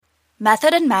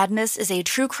Method and Madness is a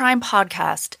true crime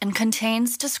podcast and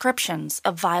contains descriptions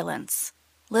of violence.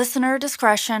 Listener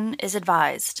discretion is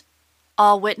advised.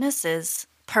 All witnesses,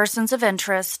 persons of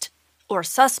interest, or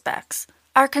suspects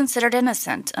are considered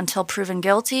innocent until proven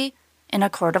guilty in a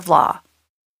court of law.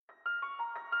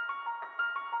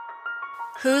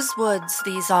 Whose woods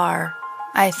these are,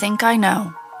 I think I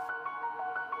know.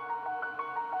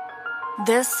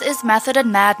 This is Method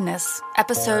and Madness,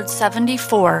 episode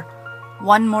 74,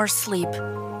 One More Sleep.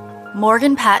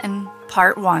 Morgan Patten,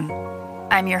 Part 1.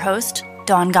 I'm your host,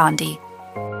 Dawn Gandhi.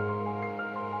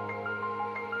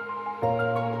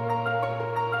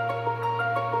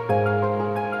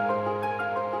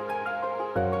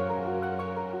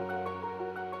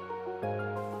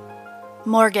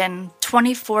 Morgan,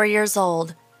 24 years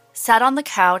old, sat on the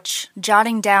couch,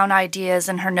 jotting down ideas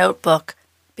in her notebook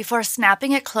before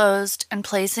snapping it closed and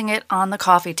placing it on the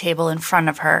coffee table in front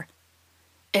of her.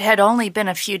 It had only been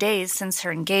a few days since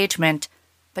her engagement,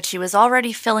 but she was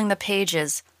already filling the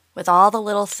pages with all the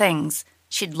little things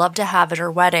she'd love to have at her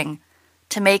wedding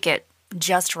to make it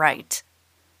just right.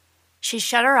 She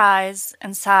shut her eyes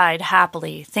and sighed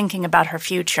happily, thinking about her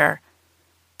future.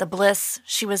 The bliss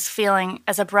she was feeling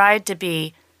as a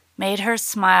bride-to-be made her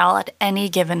smile at any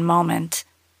given moment.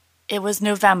 It was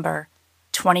November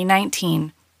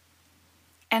 2019.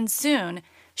 And soon,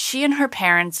 she and her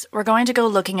parents were going to go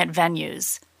looking at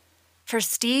venues. For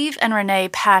Steve and Renee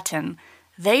Patten,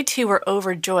 they too were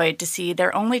overjoyed to see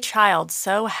their only child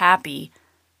so happy,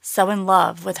 so in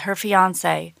love with her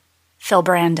fiancé, Phil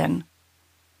Brandon.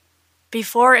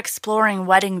 Before exploring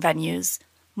wedding venues,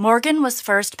 Morgan was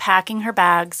first packing her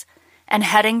bags and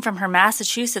heading from her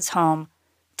Massachusetts home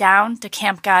down to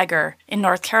Camp Geiger in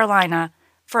North Carolina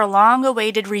for a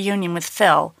long-awaited reunion with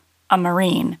Phil, a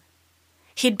Marine.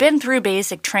 He'd been through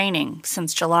basic training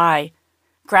since July,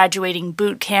 graduating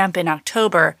boot camp in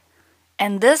October,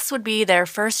 and this would be their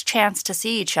first chance to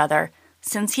see each other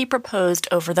since he proposed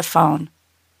over the phone.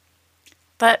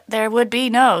 But there would be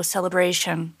no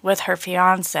celebration with her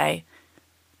fiancé,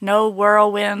 no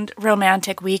whirlwind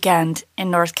romantic weekend in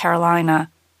North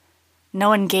Carolina,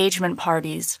 no engagement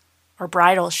parties or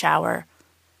bridal shower,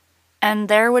 and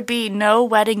there would be no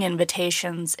wedding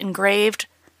invitations engraved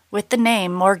with the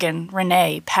name Morgan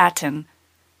Renee Patten.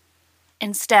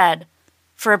 Instead,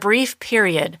 for a brief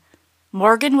period,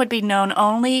 Morgan would be known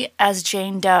only as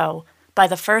Jane Doe by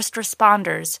the first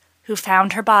responders who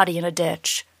found her body in a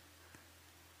ditch.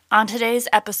 On today's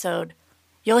episode,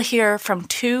 you'll hear from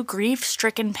two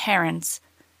grief-stricken parents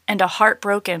and a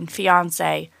heartbroken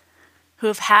fiancé who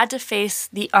have had to face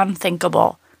the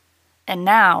unthinkable, and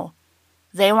now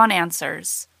they want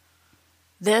answers.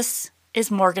 This is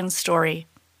Morgan's story.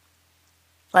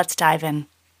 Let's dive in.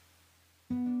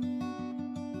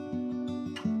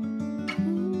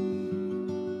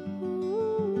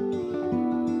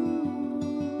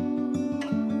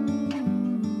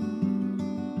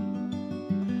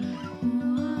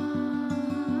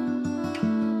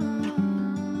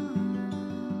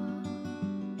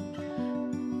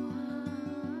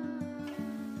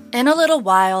 In a little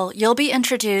while, you'll be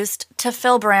introduced to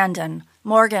Phil Brandon,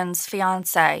 Morgan's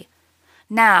fiancé.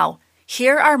 Now,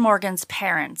 here are Morgan's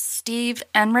parents, Steve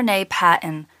and Renee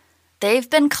Patten. They've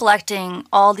been collecting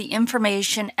all the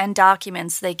information and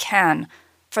documents they can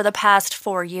for the past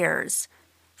 4 years.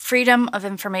 Freedom of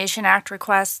Information Act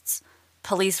requests,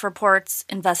 police reports,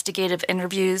 investigative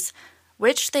interviews,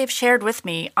 which they've shared with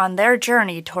me on their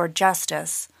journey toward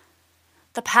justice.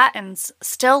 The Pattens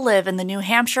still live in the New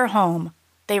Hampshire home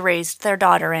they raised their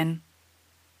daughter in.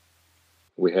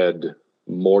 We had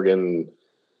Morgan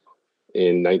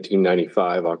in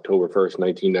 1995, October 1st,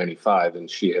 1995,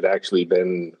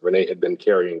 and Renee had been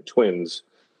carrying twins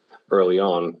early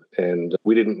on, and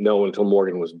we didn't know until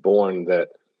Morgan was born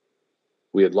that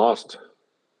we had lost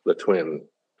the twin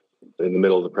in the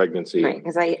middle of the pregnancy. Right,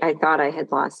 because I thought I had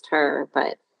lost her,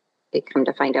 but they come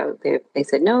to find out, they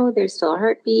said, no, there's still a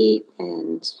heartbeat,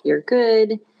 and you're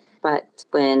good. But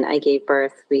when I gave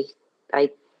birth, I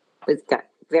got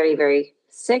very, very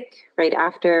sick right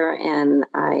after, and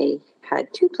I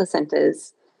had 2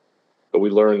 placentas. But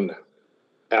we learned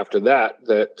after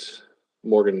that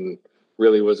Morgan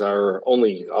really was our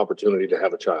only opportunity to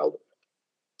have a child.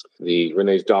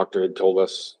 Renee's doctor had told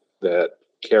us that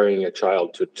carrying a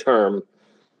child to term,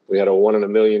 we had a 1 in a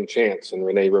million chance, and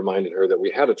Renee reminded her that we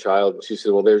had a child, and she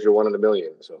said, well, there's your 1 in a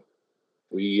million. So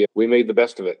we made the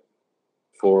best of it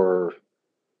for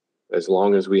as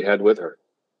long as we had with her.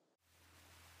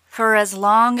 For as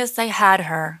long as they had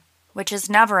her, which is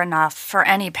never enough for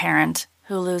any parent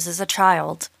who loses a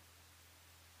child.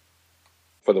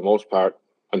 For the most part,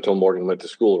 until Morgan went to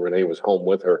school, Renee was home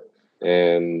with her.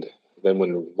 And Then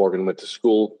when Morgan went to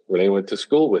school, Renee went to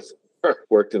school with her,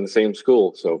 worked in the same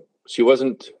school. So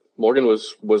Morgan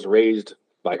was raised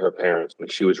by her parents.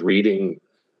 Like, she was reading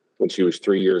when she was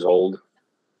 3 years old.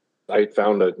 I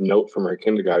found a note from her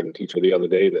kindergarten teacher the other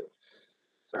day that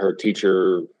her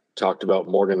teacher talked about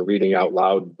Morgan reading out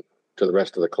loud to the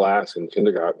rest of the class in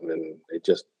kindergarten. And it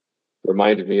just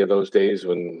reminded me of those days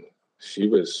when she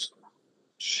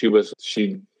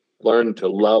learned to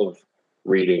love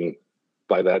reading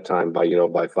by that time,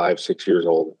 by 5, 6 years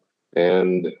old.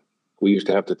 And we used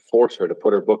to have to force her to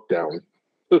put her book down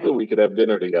so that we could have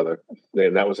dinner together.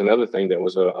 And that was another thing that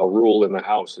was a rule in the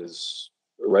house, is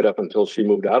right up until she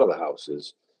moved out of the house,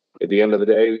 is at the end of the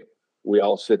day, we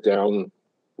all sit down,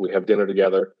 we have dinner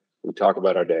together, we talk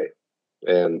about our day.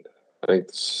 And I think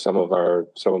some of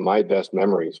my best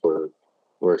memories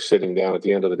were sitting down at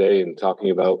the end of the day and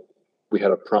talking about, we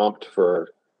had a prompt for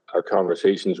our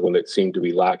conversations when it seemed to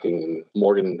be lacking. And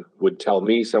Morgan would tell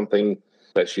me something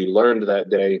that she learned that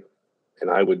day, and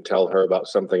I would tell her about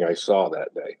something I saw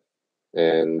that day.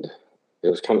 And it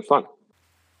was kind of fun.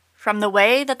 From the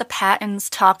way that the Pattens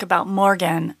talk about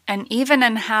Morgan, and even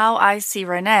in how I see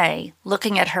Renee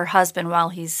looking at her husband while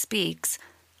he speaks,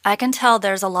 I can tell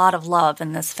there's a lot of love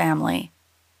in this family.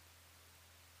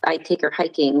 I take her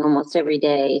hiking almost every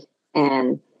day,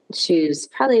 and she was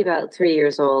probably about 3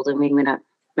 years old, and we went up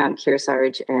Mount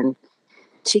Kearsarge, and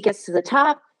she gets to the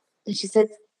top, and she says,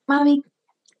 "Mommy,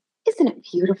 isn't it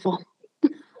beautiful?"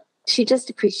 She just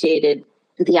appreciated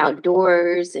the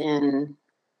outdoors and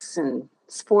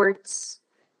sports,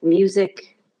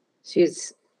 music.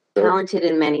 She's talented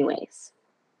in many ways.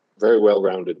 Very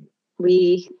well-rounded.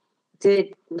 We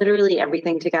did literally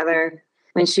everything together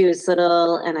when she was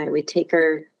little, and I would take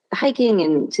her hiking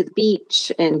and to the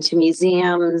beach and to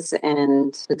museums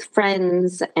and with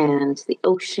friends and to the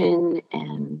ocean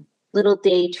and little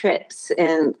day trips.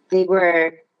 And they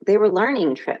were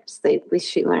learning trips.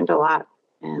 She learned a lot.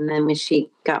 And then when she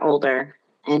got older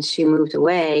and she moved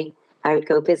away, I would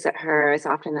go visit her as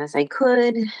often as I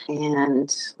could,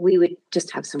 and we would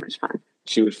just have so much fun.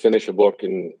 She would finish a book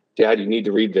and, "Dad, you need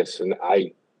to read this." And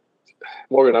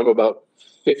Morgan, I'm about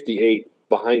 58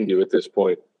 behind you at this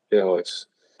point.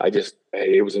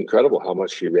 It was incredible how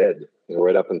much she read,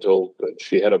 right up until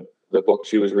she had the book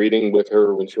she was reading with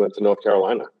her when she went to North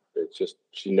Carolina. It's just,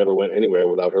 she never went anywhere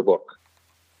without her book.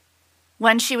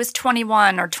 When she was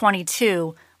 21 or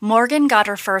 22, Morgan got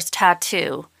her first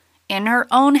tattoo. In her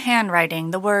own handwriting,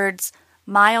 the words,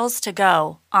 "miles to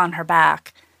go," on her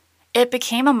back. It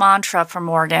became a mantra for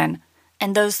Morgan,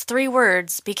 and those 3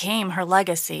 words became her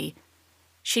legacy.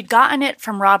 She'd gotten it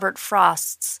from Robert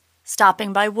Frost's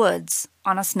Stopping by Woods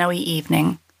on a Snowy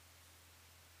Evening.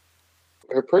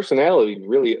 Her personality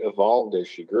really evolved as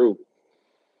she grew.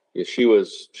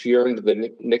 She earned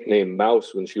the nickname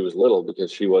Mouse when she was little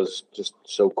because she was just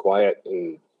so quiet,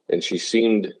 and she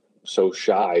seemed so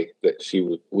shy that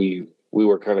we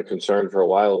were kind of concerned for a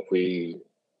while if we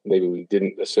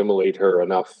didn't assimilate her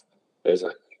enough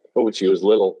when she was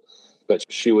little. But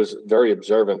she was very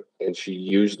observant, and she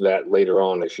used that later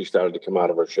on as she started to come out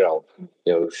of her shell.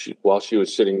 While she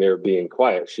was sitting there being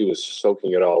quiet, she was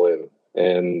soaking it all in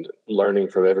and learning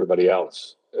from everybody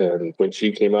else. And when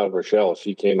she came out of her shell,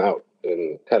 she came out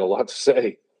and had a lot to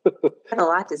say. Had a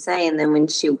lot to say, and then when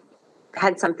she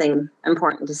had something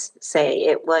important to say,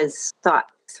 it was thought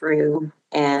through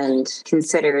and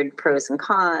considered pros and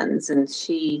cons, and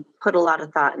she put a lot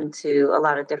of thought into a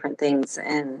lot of different things.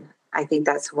 And I think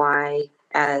that's why,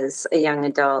 as a young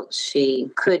adult, she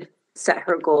could set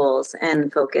her goals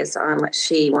and focus on what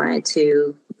she wanted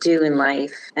to do in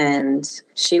life, and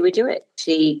she would do it.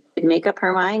 She would make up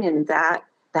her mind, and that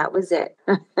was it.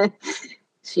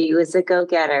 She was a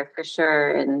go-getter for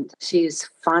sure, and she's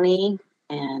funny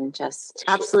and just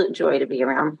absolute joy to be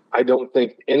around. I don't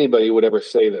think anybody would ever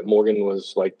say that Morgan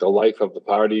was like the life of the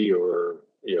party or,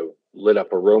 lit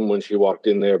up a room when she walked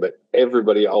in there, but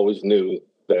everybody always knew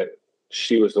that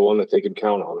she was the one that they could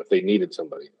count on if they needed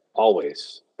somebody.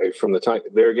 Always. From the time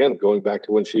there again, going back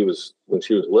to when she was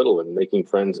little and making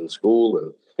friends in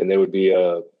school, and there would be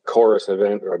a chorus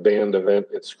event or a band event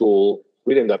at school.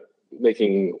 We'd end up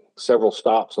making several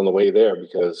stops on the way there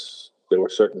because there were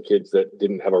certain kids that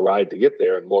didn't have a ride to get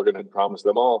there, and Morgan had promised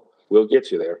them all, "We'll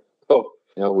get you there." Oh,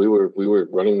 we were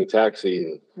running the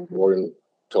taxi, and Morgan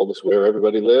told us where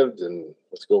everybody lived, and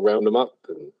let's go round them up.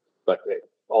 But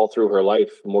all through her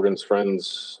life, Morgan's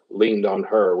friends leaned on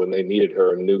her when they needed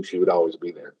her and knew she would always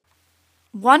be there.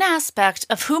 One aspect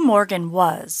of who Morgan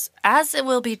was, as it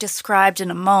will be described in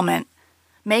a moment,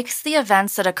 makes the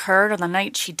events that occurred on the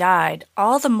night she died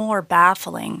all the more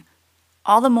baffling,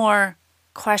 all the more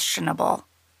questionable.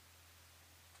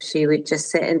 she would just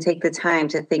sit and take the time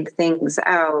to think things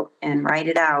out and write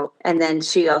it out. And then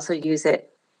she also used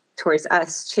it towards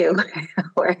us too.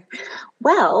 Where,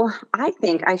 well, I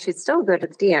think I should still go to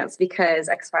the dance because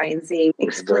X, Y, and Z,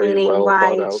 explaining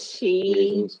why she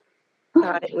reasons.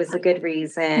 Thought it was a good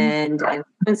reason.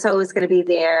 And so it was going to be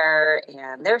there,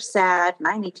 and they're sad, and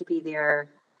I need to be there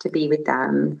to be with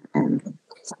them and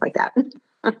stuff like that.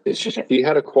 She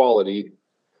had a quality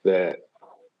that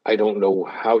I don't know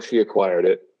how she acquired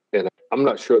it. And I'm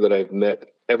not sure that I've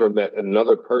ever met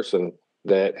another person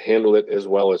that handled it as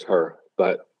well as her.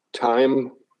 But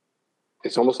time,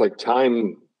 it's almost like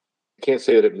time, I can't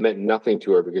say that it meant nothing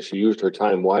to her because she used her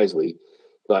time wisely.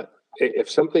 But if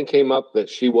something came up that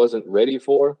she wasn't ready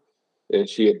for, and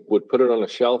would put it on a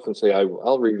shelf and say,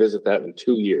 I'll revisit that in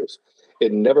 2 years.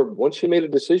 It never, once she made a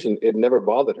decision, it never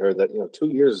bothered her that, 2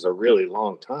 years is a really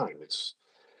long time. It's,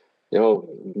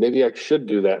 maybe I should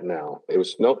do that now. It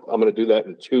was, nope, I'm going to do that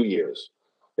in 2 years.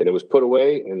 And it was put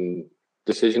away and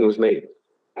decision was made.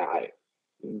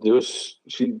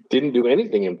 She didn't do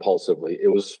anything impulsively. It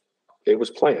was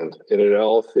planned, and it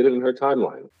all fitted in her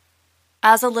timeline.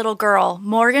 As a little girl,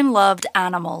 Morgan loved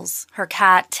animals, her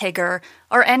cat, Tigger,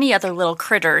 or any other little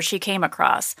critter she came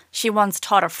across. She once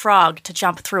taught a frog to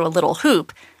jump through a little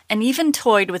hoop, and even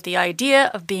toyed with the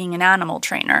idea of being an animal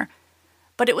trainer.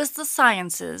 But it was the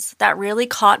sciences that really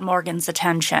caught Morgan's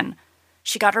attention.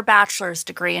 She got her bachelor's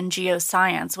degree in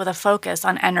geoscience with a focus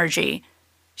on energy.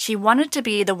 She wanted to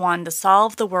be the one to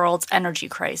solve the world's energy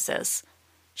crisis.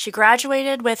 She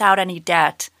graduated without any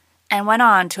debt, and went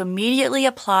on to immediately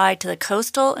apply to the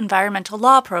Coastal Environmental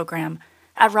Law program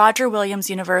at Roger Williams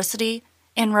University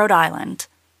in Rhode Island.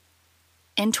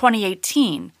 In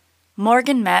 2018,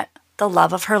 Morgan met the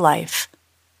love of her life.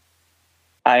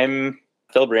 I'm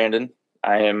Phil Brandon.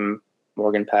 I am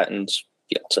Morgan Patten's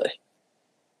fiance.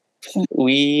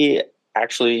 We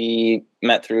actually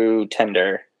met through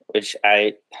Tinder, which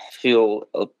I feel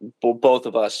both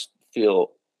of us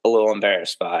feel a little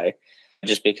embarrassed by,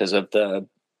 just because of the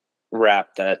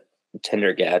rap that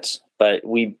Tinder gets. But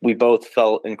we both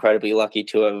felt incredibly lucky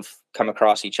to have come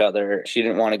across each other. She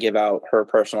didn't want to give out her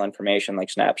personal information like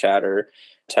Snapchat or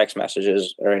text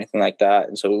messages or anything like that.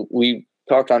 And so we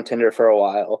talked on Tinder for a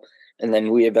while, and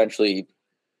then we eventually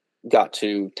got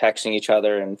to texting each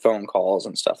other and phone calls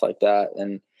and stuff like that.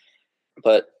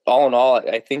 But all in all,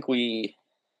 I think we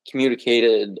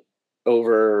communicated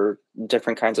over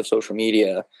different kinds of social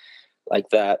media like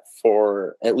that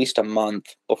for at least a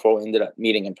month before we ended up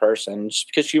meeting in person, just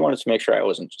because she wanted to make sure I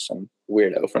wasn't just some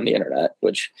weirdo from the internet,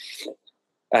 which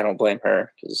I don't blame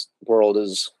her, because the world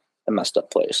is a messed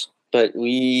up place. But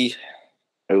we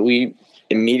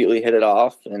immediately hit it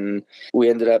off, and we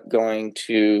ended up going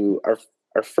to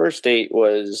our first date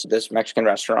was this Mexican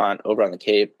restaurant over on the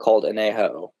Cape called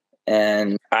Anejo.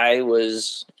 And I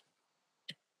was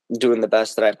doing the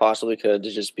best that I possibly could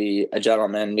to just be a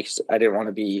gentleman, because I didn't want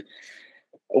to be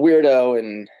a weirdo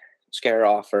and scare her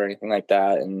off or anything like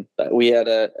that. But we had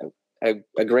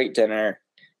a great dinner,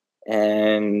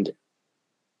 and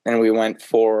we went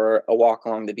for a walk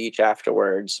along the beach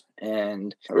afterwards,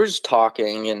 and we were just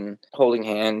talking and holding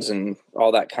hands and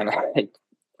all that kind of like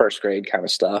first grade kind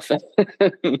of stuff.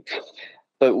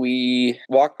 But we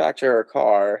walked back to her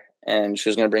car, and she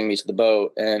was going to bring me to the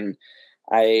boat, and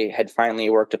I had finally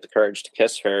worked up the courage to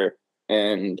kiss her,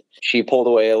 and she pulled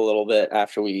away a little bit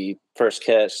after we first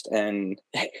kissed, and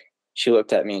she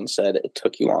looked at me and said, "It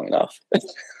took you long enough."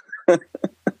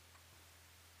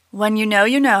 When you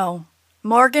know,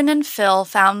 Morgan and Phil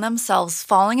found themselves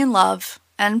falling in love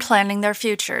and planning their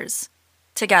futures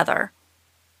together.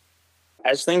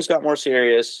 As things got more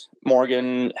serious,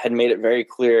 Morgan had made it very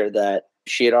clear that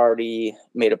she had already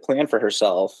made a plan for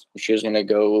herself. She was going to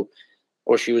go,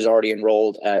 or she was already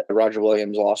enrolled at Roger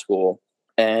Williams Law School.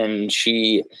 And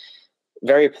she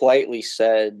very politely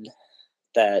said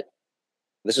that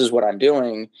this is what I'm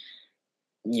doing.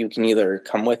 You can either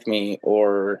come with me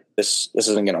or this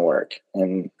isn't going to work.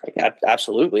 And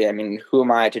absolutely. I mean, who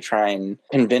am I to try and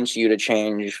convince you to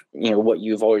change, what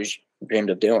you've always dreamed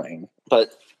of doing?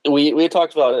 But we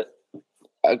talked about it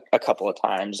a couple of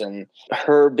times, and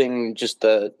her being just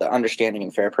the understanding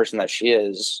and fair person that she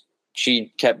is,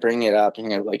 she kept bringing it up,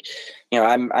 and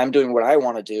I'm doing what I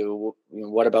want to do.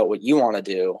 What about what you want to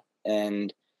do?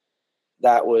 And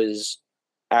that was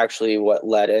actually what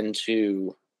led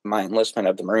into my enlistment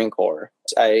of the Marine Corps.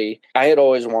 I had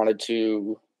always wanted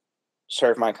to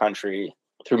serve my country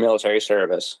through military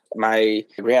service. My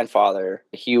grandfather,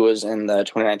 he was in the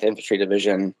 29th Infantry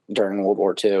Division during World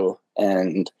War II,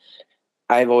 and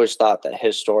I've always thought that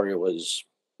his story was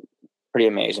pretty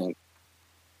amazing.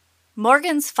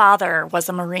 Morgan's father was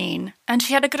a Marine, and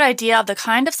she had a good idea of the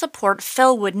kind of support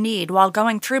Phil would need while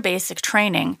going through basic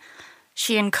training.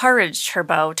 She encouraged her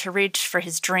beau to reach for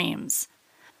his dreams.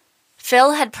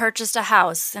 Phil had purchased a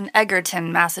house in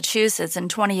Egerton, Massachusetts in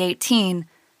 2018,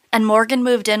 and Morgan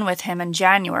moved in with him in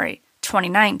January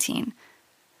 2019.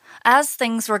 As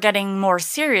things were getting more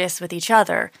serious with each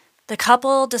other, the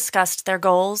couple discussed their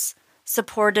goals,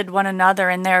 supported one another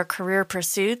in their career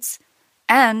pursuits,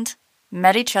 and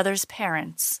met each other's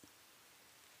parents.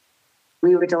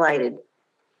 We were delighted.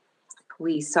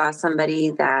 We saw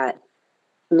somebody that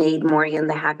made Morgan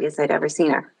the happiest I'd ever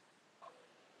seen her.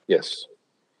 Yes.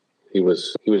 He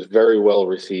was very well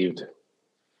received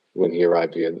when he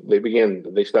arrived here.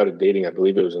 They started dating, I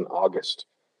believe it was in August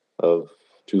of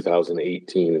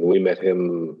 2018, and we met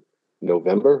him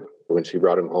November when she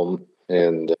brought him home.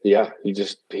 And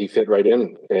he fit right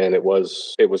in, and it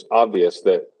was obvious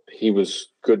that he was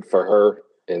good for her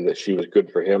and that she was good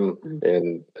for him.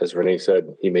 And as Renee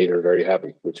said, he made her very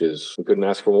happy, which is, we couldn't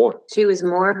ask for more. She was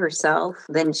more herself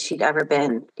than she'd ever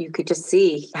been. You could just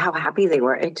see how happy they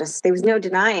were. There was no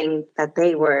denying that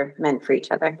they were meant for each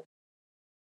other.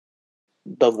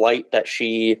 The light that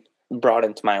she brought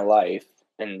into my life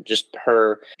and just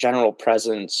her general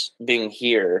presence being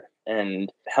here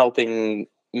and helping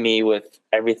me with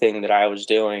everything that I was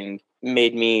doing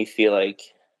made me feel like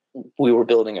we were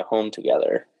building a home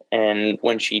together. And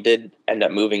when she did end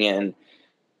up moving in,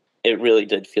 it really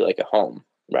did feel like a home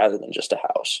rather than just a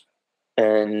house.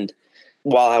 And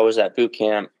while I was at boot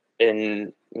camp,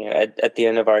 and at the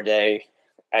end of our day,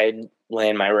 I'd lay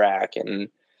in my rack and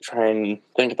try and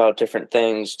think about different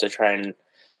things to try and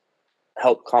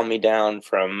help calm me down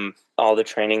from all the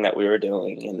training that we were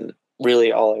doing. And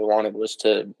really all I wanted was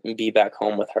to be back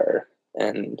home with her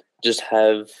and just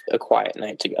have a quiet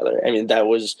night together. I mean, that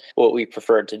was what we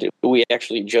preferred to do. We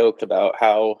actually joked about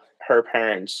how her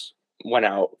parents went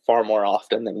out far more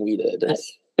often than we did.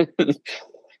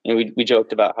 And we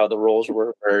joked about how the roles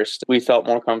were reversed. We felt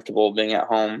more comfortable being at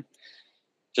home,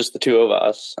 just the two of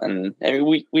us. And I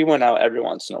mean, we went out every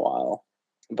once in a while,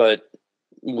 but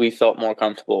we felt more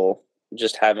comfortable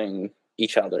just having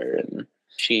each other. And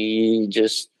she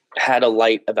just had a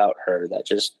light about her that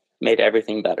just made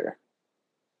everything better.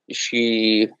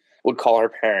 She would call her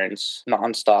parents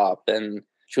nonstop, and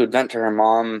she would vent to her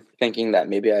mom thinking that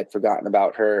maybe I'd forgotten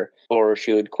about her, or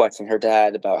she would question her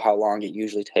dad about how long it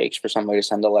usually takes for somebody to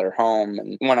send a letter home.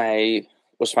 And when I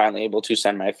was finally able to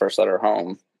send my first letter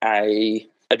home, I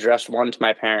addressed one to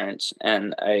my parents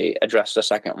and I addressed a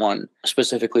second one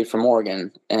specifically for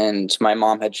Morgan. And my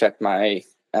mom had checked my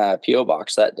P.O.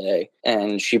 box that day,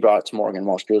 and she brought it to Morgan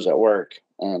while she was at work.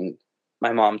 And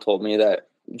my mom told me that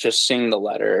just seeing the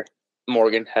letter,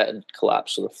 Morgan had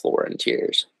collapsed to the floor in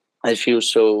tears, as she was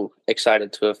so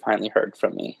excited to have finally heard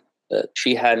from me that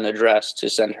she had an address to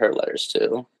send her letters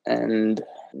to. And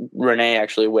Renee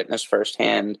actually witnessed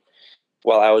firsthand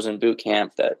while I was in boot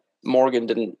camp that Morgan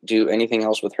didn't do anything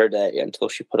else with her day until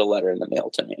she put a letter in the mail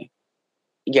to me.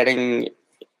 Getting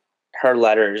her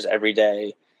letters every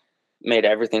day made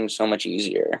everything so much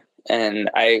easier. And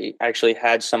I actually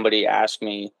had somebody ask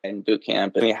me in boot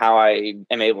camp how I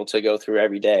am able to go through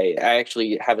every day. I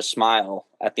actually have a smile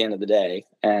at the end of the day.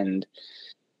 And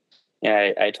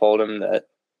I told him that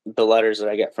the letters that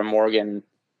I get from Morgan,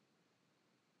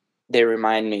 they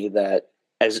remind me that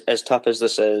as tough as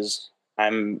this is,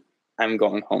 I'm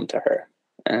going home to her,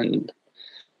 and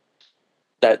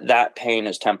that pain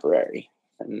is temporary.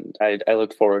 And I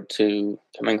look forward to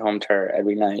coming home to her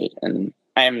every night. And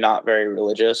I am not very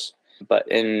religious, but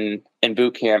in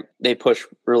boot camp, they push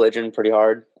religion pretty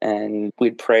hard, and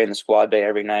we'd pray in the squad bay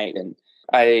every night. And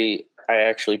I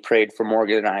actually prayed for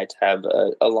Morgan and I to have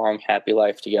a long, happy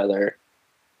life together.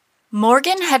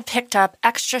 Morgan had picked up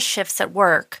extra shifts at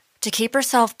work to keep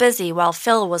herself busy while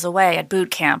Phil was away at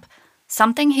boot camp,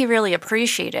 something he really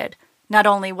appreciated. Not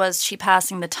only was she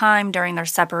passing the time during their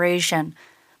separation,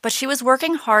 but she was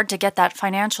working hard to get that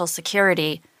financial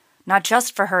security, not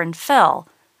just for her and Phil,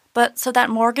 but so that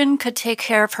Morgan could take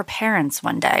care of her parents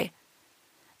one day.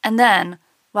 And then,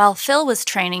 while Phil was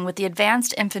training with the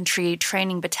Advanced Infantry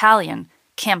Training Battalion,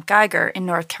 Camp Geiger in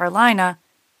North Carolina,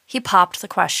 he popped the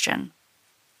question.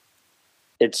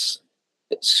 It's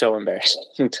so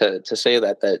embarrassing to say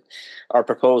that our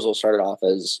proposal started off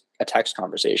as a text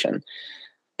conversation.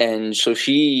 And so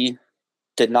she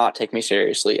did not take me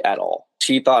seriously at all.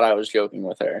 She thought I was joking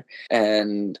with her.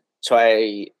 And so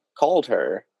I called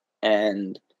her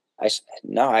and I said,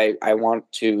 no, I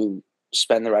want to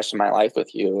spend the rest of my life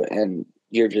with you. And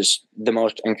you're just the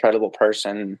most incredible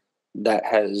person that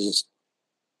has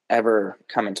ever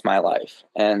come into my life.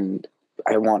 And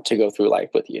I want to go through life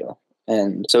with you.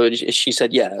 And so she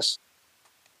said yes.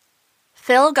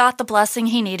 Phil got the blessing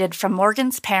he needed from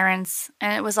Morgan's parents,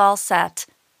 and it was all set.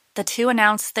 The two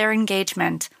announced their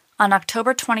engagement on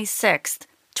October 26th,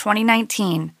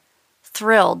 2019,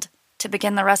 thrilled to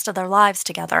begin the rest of their lives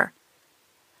together.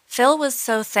 Phil was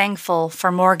so thankful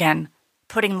for Morgan,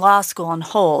 putting law school on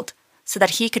hold so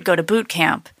that he could go to boot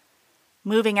camp,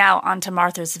 moving out onto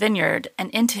Martha's Vineyard and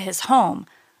into his home,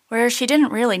 where she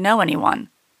didn't really know anyone.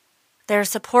 Their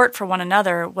support for one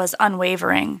another was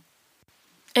unwavering.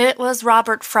 It was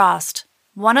Robert Frost,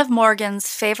 one of Morgan's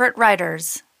favorite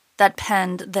writers, that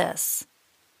penned this.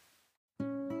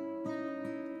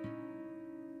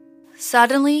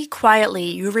 Suddenly, quietly,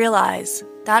 you realize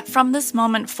that from this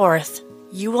moment forth,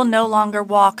 you will no longer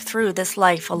walk through this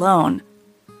life alone.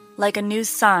 Like a new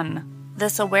sun,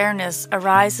 this awareness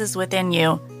arises within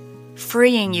you,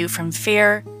 freeing you from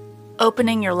fear,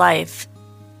 opening your life.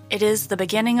 It is the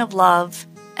beginning of love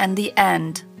and the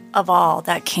end of all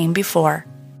that came before.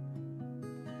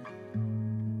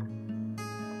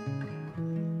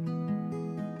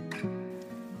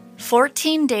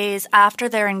 "14 days after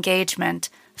their engagement,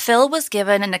 Phil was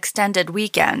given an extended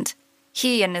weekend.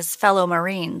 He and his fellow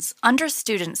Marines, under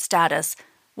student status,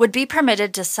 would be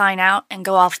permitted to sign out and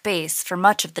go off base for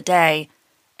much of the day,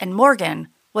 and Morgan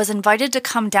was invited to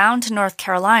come down to North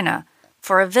Carolina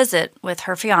for a visit with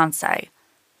her fiancé.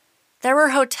 There were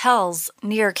hotels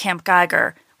near Camp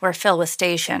Geiger, where Phil was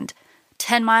stationed,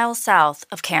 10 miles south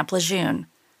of Camp Lejeune.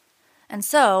 And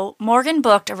so, Morgan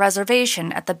booked a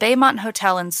reservation at the Baymont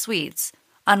Hotel and Suites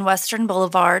on Western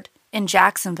Boulevard in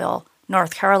Jacksonville,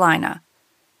 North Carolina.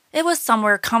 It was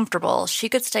somewhere comfortable she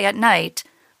could stay at night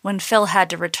when Phil had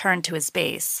to return to his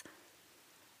base.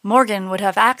 Morgan would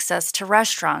have access to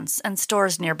restaurants and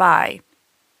stores nearby.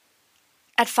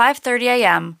 At 5:30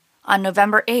 a.m. on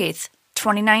November 8th,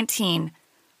 2019,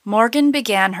 Morgan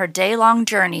began her day-long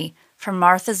journey from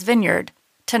Martha's Vineyard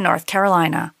to North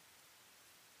Carolina.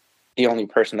 The only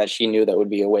person that she knew that would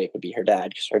be awake would be her dad,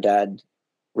 because her dad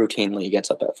routinely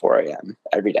gets up at 4 a.m.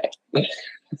 every day.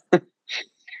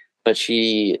 But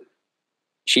she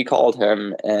called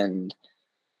him, and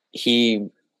he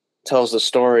tells the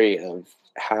story of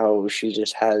how she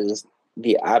just has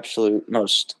the absolute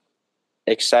most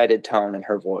excited tone in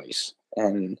her voice,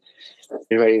 and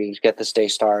be ready to get this day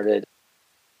started.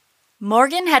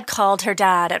 Morgan had called her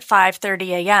dad at 5:30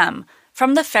 a.m.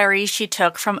 from the ferry she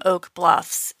took from Oak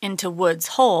Bluffs into Woods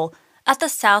Hole at the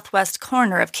southwest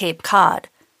corner of Cape Cod.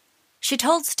 She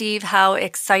told Steve how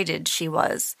excited she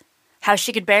was, how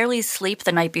she could barely sleep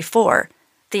the night before,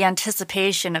 the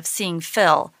anticipation of seeing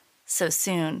Phil so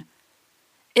soon.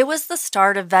 It was the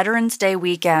start of Veterans Day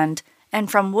weekend,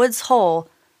 and from Woods Hole,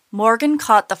 Morgan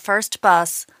caught the first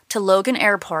bus to Logan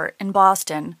Airport in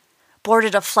Boston,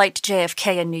 boarded a flight to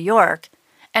JFK in New York,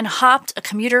 and hopped a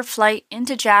commuter flight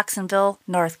into Jacksonville,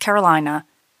 North Carolina.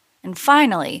 And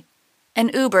finally, an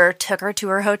Uber took her to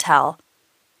her hotel.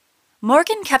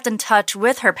 Morgan kept in touch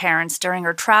with her parents during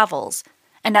her travels,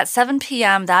 and at 7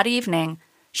 p.m. that evening,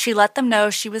 she let them know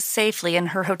she was safely in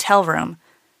her hotel room.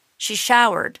 She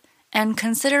showered and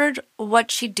considered what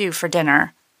she'd do for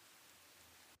dinner.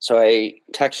 So I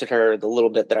texted her the little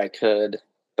bit that I could,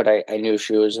 but I knew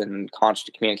she was in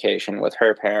constant communication with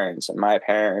her parents and my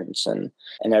parents and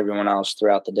everyone else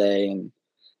throughout the day.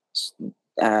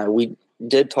 And we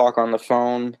did talk on the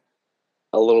phone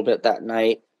a little bit that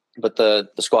night, but the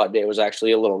squad day was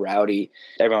actually a little rowdy.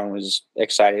 Everyone was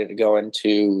excited to go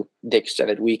into the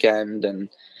extended weekend and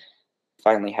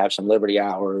finally have some Liberty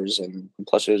hours. And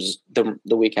plus it was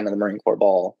the weekend of the Marine Corps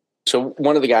Ball. So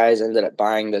one of the guys ended up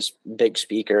buying this big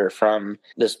speaker from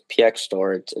this PX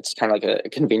store. It's kind of like a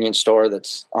convenience store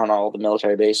that's on all the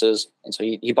military bases. And so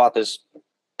he bought this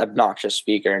obnoxious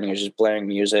speaker, and he was just blaring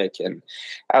music. And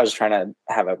I was trying to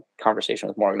have a conversation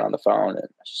with Morgan on the phone. And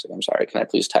I was just like, "I'm sorry, can I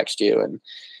please text you?" And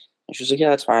she was like, "Yeah,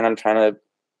 that's fine. I'm trying to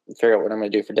figure out what I'm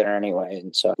going to do for dinner anyway."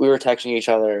 And so we were texting each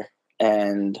other,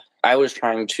 and I was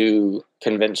trying to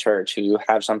convince her to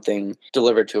have something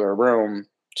delivered to her room,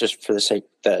 just for the sake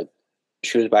that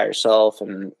she was by herself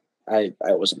and I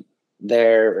wasn't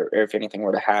there, or if anything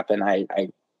were to happen, I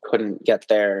couldn't get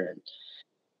there.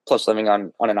 Plus, living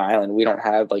on an island, we don't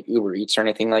have like Uber Eats or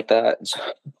anything like that. And so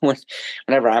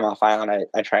whenever I'm off island,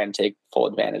 I try and take full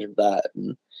advantage of that.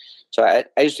 And so I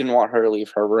just didn't want her to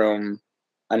leave her room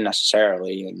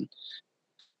unnecessarily, and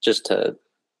just to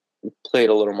play it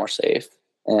a little more safe.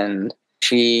 And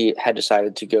she had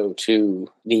decided to go to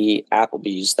the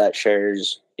Applebee's that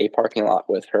shares a parking lot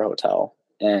with her hotel.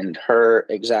 And her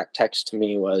exact text to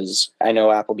me was, "I know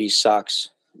Applebee's sucks,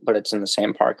 but it's in the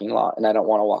same parking lot, and I don't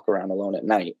want to walk around alone at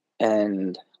night."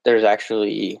 And there's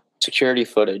actually security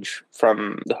footage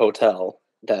from the hotel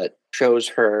that shows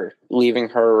her leaving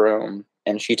her room,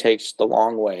 and she takes the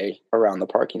long way around the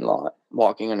parking lot,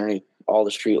 walking underneath all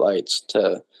the street lights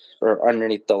or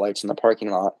underneath the lights in the parking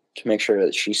lot to make sure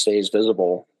that she stays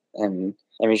visible. And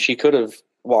I mean, she could have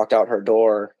walked out her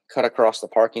door, cut across the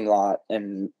parking lot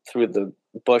and through the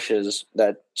bushes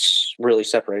that really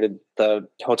separated the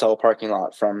hotel parking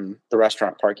lot from the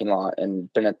restaurant parking lot,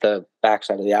 and been at the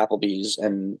backside of the Applebee's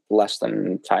in less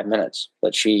than 5 minutes.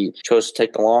 But she chose to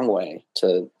take the long way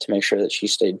to make sure that she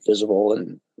stayed visible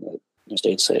and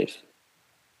stayed safe.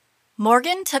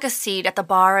 Morgan took a seat at the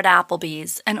bar at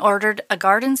Applebee's and ordered a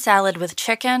garden salad with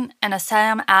chicken and a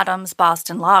Sam Adams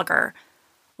Boston Lager.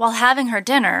 While having her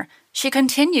dinner, she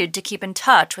continued to keep in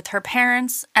touch with her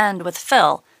parents and with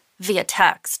Phil via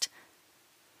text.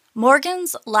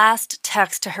 Morgan's last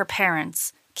text to her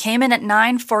parents came in at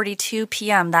 9:42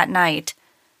 p.m. that night.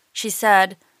 She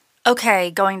said,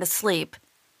 "Okay, going to sleep."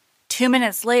 2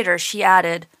 minutes later, she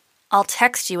added, "I'll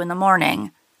text you in the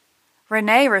morning."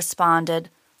 Renee responded,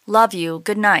 "Love you,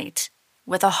 good night,"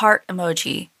 with a heart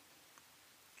emoji.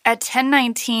 At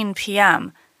 10:19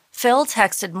 p.m., Phil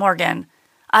texted Morgan,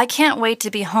 "I can't wait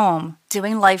to be home,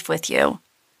 doing life with you."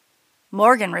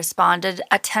 Morgan responded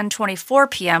at 10:24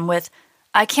 p.m. with,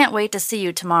 "I can't wait to see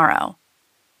you tomorrow."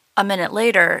 A minute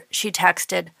later, she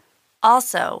texted,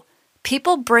 "Also,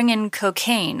 people bring in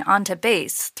cocaine onto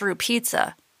base through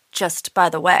pizza, just by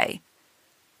the way."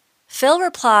 Phil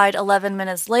replied 11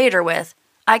 minutes later with,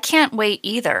 "I can't wait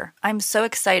either. I'm so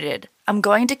excited. I'm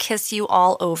going to kiss you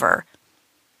all over."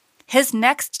 His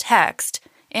next text,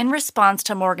 in response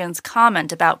to Morgan's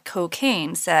comment about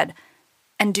cocaine, said,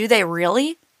 "And do they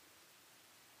really?"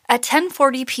 At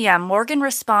 10:40 p.m., Morgan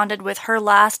responded with her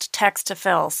last text to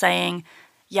Phil saying,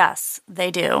 "Yes,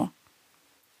 they do."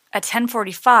 At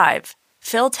 10:45,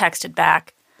 Phil texted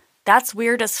back, "That's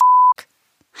weird as f***.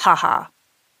 Haha."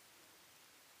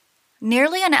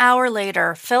 Nearly an hour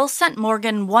later, Phil sent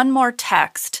Morgan one more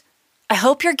text. "I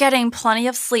hope you're getting plenty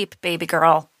of sleep, baby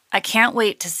girl. I can't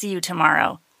wait to see you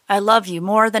tomorrow. I love you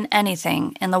more than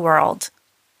anything in the world."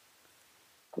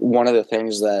 One of the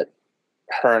things that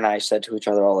her and I said to each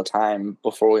other all the time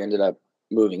before we ended up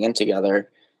moving in together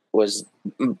was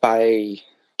by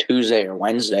Tuesday or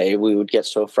Wednesday, we would get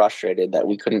so frustrated that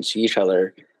we couldn't see each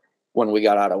other when we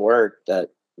got out of work that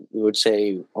we would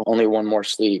say only one more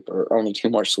sleep or only two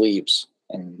more sleeps.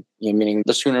 And meaning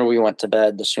the sooner we went to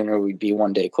bed, the sooner we'd be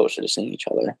one day closer to seeing each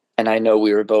other. And I know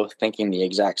we were both thinking the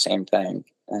exact same thing.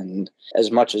 And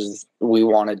as much as we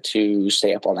wanted to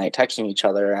stay up all night texting each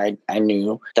other, I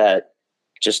knew that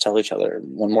just tell each other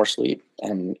one more sleep,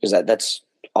 and because that's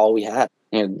all we had.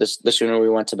 The sooner we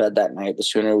went to bed that night, the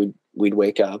sooner we'd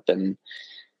wake up, and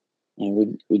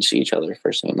we'd see each other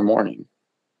first thing in the morning.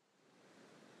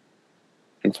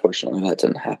 Unfortunately, that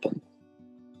didn't happen.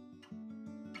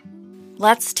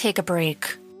 Let's take a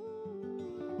break.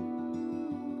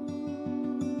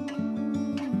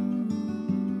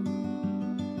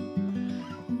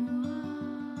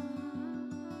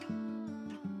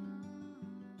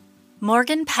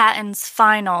 Morgan Patten's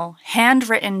final,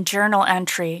 handwritten journal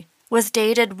entry was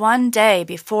dated one day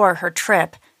before her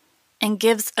trip and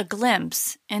gives a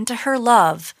glimpse into her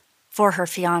love for her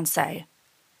fiancé.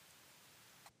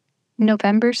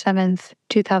 November 7th,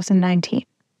 2019.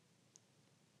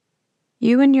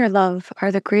 You and your love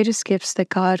are the greatest gifts that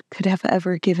God could have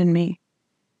ever given me.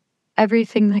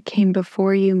 Everything that came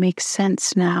before you makes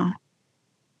sense now.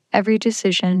 Every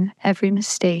decision, every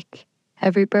mistake,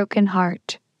 every broken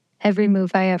heart, every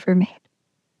move I ever made.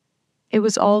 It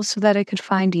was all so that I could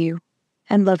find you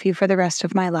and love you for the rest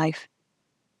of my life.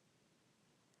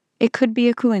 It could be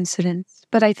a coincidence,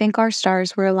 but I think our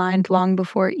stars were aligned long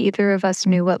before either of us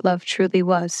knew what love truly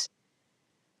was.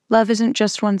 Love isn't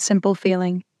just one simple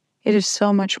feeling. It is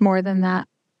so much more than that.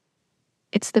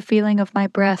 It's the feeling of my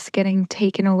breath getting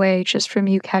taken away just from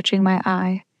you catching my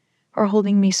eye, or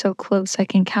holding me so close I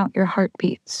can count your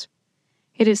heartbeats.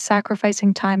 It is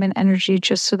sacrificing time and energy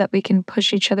just so that we can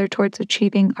push each other towards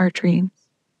achieving our dreams.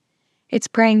 It's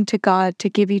praying to God to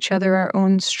give each other our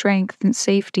own strength and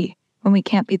safety when we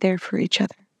can't be there for each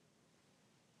other.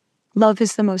 Love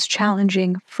is the most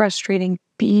challenging, frustrating,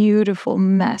 beautiful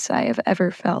mess I have ever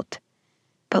felt.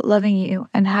 But loving you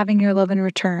and having your love in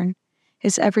return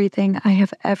is everything I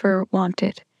have ever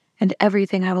wanted and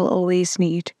everything I will always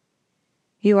need.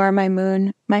 You are my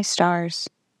moon, my stars,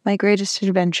 my greatest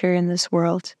adventure in this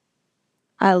world.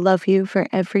 I love you for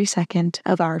every second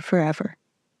of our forever.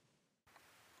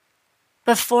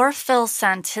 Before Phil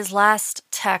sent his last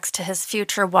text to his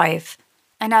future wife,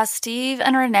 and as Steve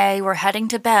and Renee were heading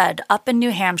to bed up in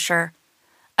New Hampshire,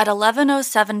 at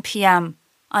 11:07 p.m.,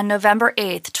 On November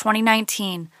 8,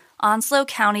 2019, Onslow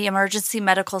County Emergency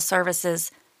Medical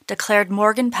Services declared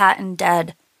Morgan Patten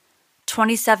dead,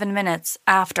 27 minutes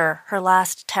after her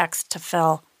last text to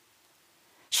Phil.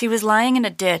 She was lying in a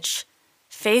ditch,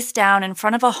 face down in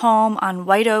front of a home on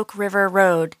White Oak River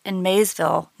Road in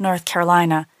Maysville, North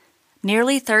Carolina,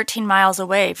 nearly 13 miles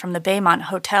away from the Baymont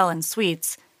Hotel and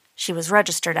Suites she was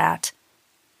registered at.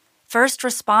 First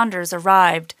responders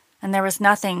arrived, and there was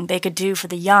nothing they could do for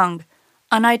the young,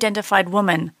 unidentified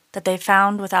woman that they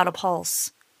found without a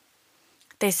pulse.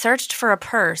 They searched for a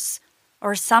purse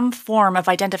or some form of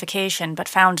identification but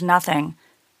found nothing.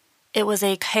 It was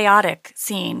a chaotic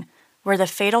scene where the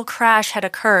fatal crash had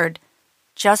occurred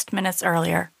just minutes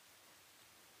earlier.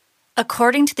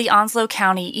 According to the Onslow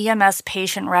County EMS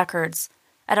patient records,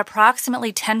 at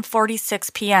approximately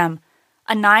 10:46 p.m.,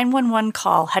 a 911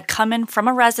 call had come in from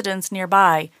a residence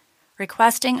nearby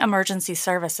requesting emergency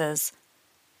services.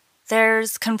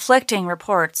 There's conflicting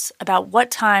reports about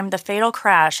what time the fatal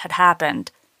crash had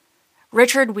happened.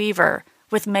 Richard Weaver,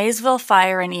 with Maysville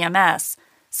Fire and EMS,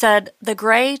 said the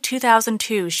gray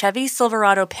 2002 Chevy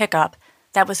Silverado pickup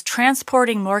that was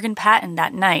transporting Morgan Patten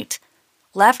that night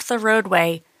left the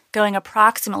roadway going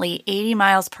approximately 80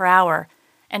 miles per hour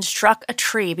and struck a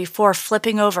tree before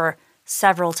flipping over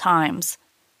several times.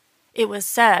 It was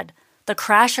said the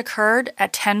crash occurred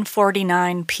at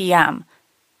 10:49 p.m.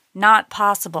 Not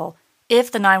possible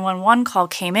if the 911 call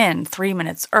came in 3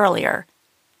 minutes earlier.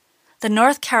 The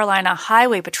North Carolina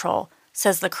Highway Patrol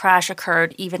says the crash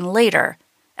occurred even later,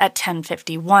 at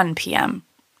 10:51 p.m.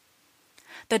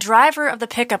 The driver of the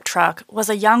pickup truck was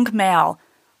a young male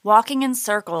walking in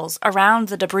circles around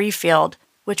the debris field,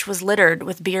 which was littered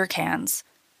with beer cans.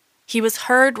 He was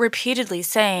heard repeatedly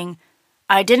saying,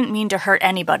 "I didn't mean to hurt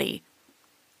anybody."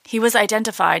 He was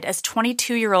identified as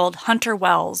 22-year-old Hunter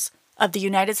Wells of the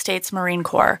United States Marine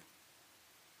Corps.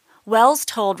 Wells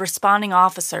told responding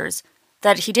officers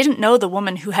that he didn't know the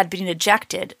woman who had been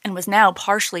ejected and was now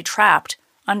partially trapped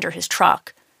under his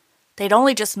truck. They'd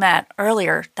only just met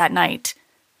earlier that night.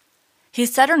 He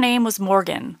said her name was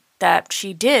Morgan, that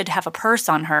she did have a purse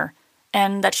on her,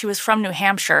 and that she was from New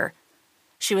Hampshire.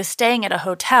 She was staying at a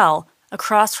hotel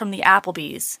across from the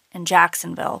Applebee's in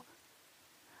Jacksonville.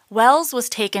 Wells was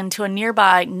taken to a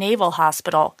nearby naval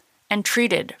hospital and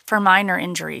treated for minor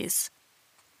injuries.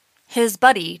 His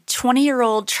buddy,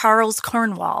 20-year-old Charles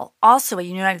Cornwall, also a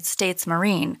United States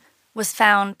Marine, was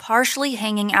found partially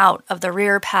hanging out of the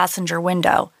rear passenger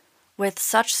window with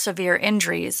such severe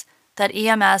injuries that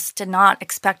EMS did not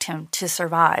expect him to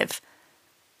survive.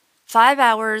 5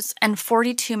 hours and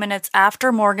 42 minutes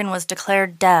after Morgan was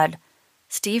declared dead,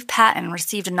 Steve Patten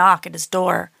received a knock at his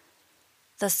door.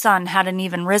 The sun hadn't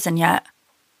even risen yet.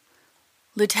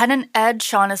 Lieutenant Ed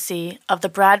Shaughnessy of the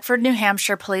Bradford, New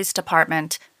Hampshire Police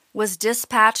Department was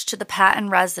dispatched to the Patten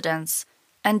residence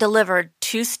and delivered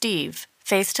to Steve,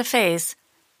 face-to-face,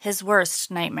 his worst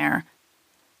nightmare.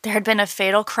 There had been a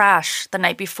fatal crash the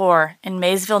night before in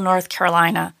Maysville, North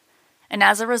Carolina, and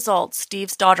as a result,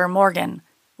 Steve's daughter Morgan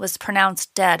was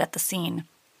pronounced dead at the scene.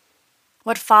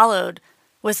 What followed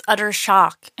was utter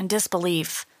shock and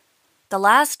disbelief. The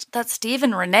last that Steve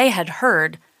and Renee had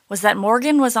heard was that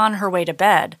Morgan was on her way to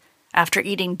bed after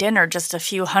eating dinner just a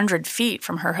few hundred feet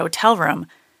from her hotel room.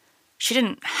 She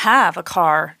didn't have a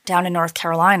car down in North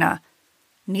Carolina.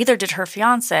 Neither did her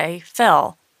fiancé,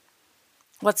 Phil.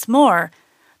 What's more,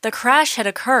 the crash had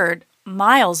occurred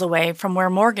miles away from where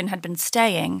Morgan had been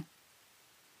staying.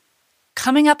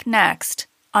 Coming up next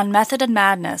on Method and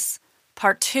Madness,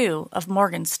 Part 2 of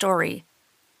Morgan's story.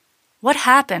 What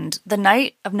happened the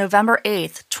night of November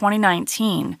 8th,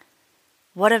 2019?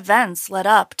 What events led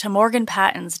up to Morgan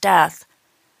Patten's death?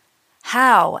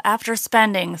 How, after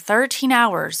spending 13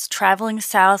 hours traveling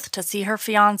south to see her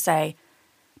fiancé,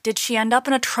 did she end up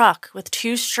in a truck with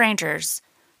two strangers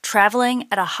traveling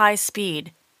at a high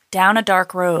speed down a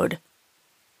dark road?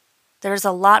 There's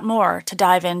a lot more to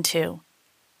dive into.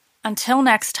 Until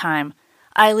next time,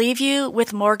 I leave you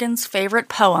with Morgan's favorite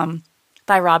poem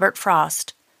by Robert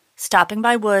Frost, Stopping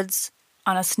by Woods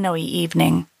on a Snowy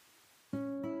Evening.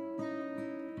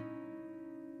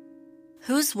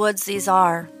 Whose woods these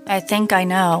are, I think I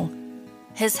know.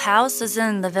 His house is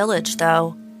in the village,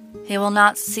 though. He will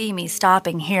not see me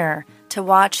stopping here to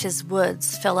watch his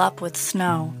woods fill up with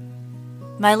snow.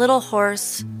 My little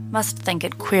horse must think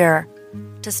it queer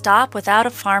to stop without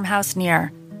a farmhouse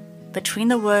near, between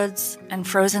the woods and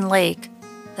frozen lake,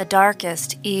 the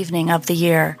darkest evening of the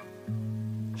year.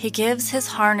 He gives his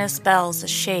harness bells a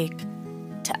shake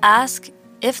to ask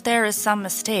if there is some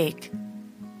mistake.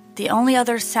 The only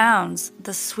other sounds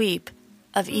the sweep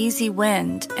of easy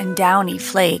wind and downy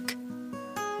flake.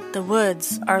 The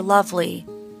woods are lovely,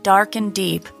 dark and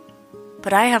deep,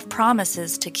 but I have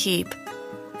promises to keep,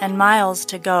 and miles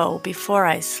to go before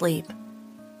I sleep,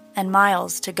 and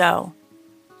miles to go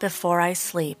before I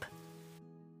sleep.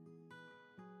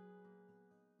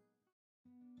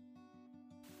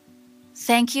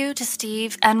 Thank you to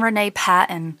Steve and Renee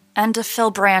Patten and to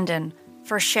Phil Brandon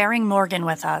for sharing Morgan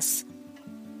with us.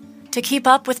 To keep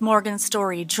up with Morgan's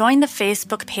story, join the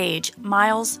Facebook page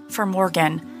Miles for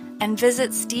Morgan and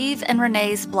visit Steve and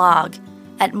Renee's blog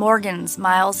at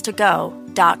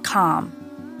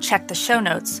morgansmilestogo.com. Check the show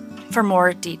notes for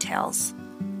more details.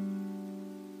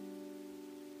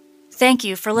 Thank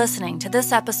you for listening to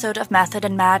this episode of Method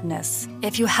and Madness.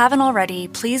 If you haven't already,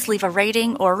 please leave a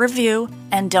rating or review,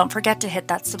 and don't forget to hit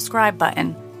that subscribe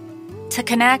button. To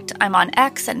connect, I'm on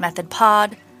X at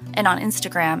MethodPod and on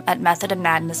Instagram at Method and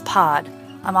Madness Pod.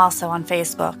 I'm also on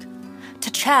Facebook.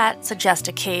 To chat, suggest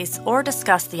a case, or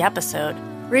discuss the episode,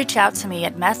 reach out to me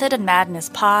at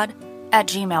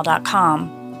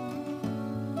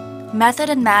methodandmadnesspod@gmail.com. Method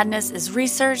and Madness is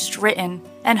researched, written,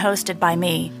 and hosted by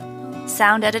me.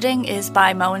 Sound editing is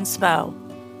by Moen Spo.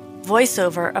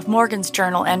 Voiceover of Morgan's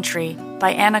journal entry by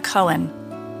Anna Cohen.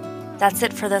 That's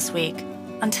it for this week.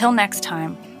 Until next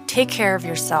time, take care of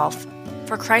yourself.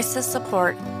 For crisis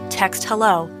support, text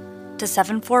HELLO to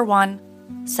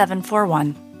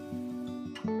 741-741.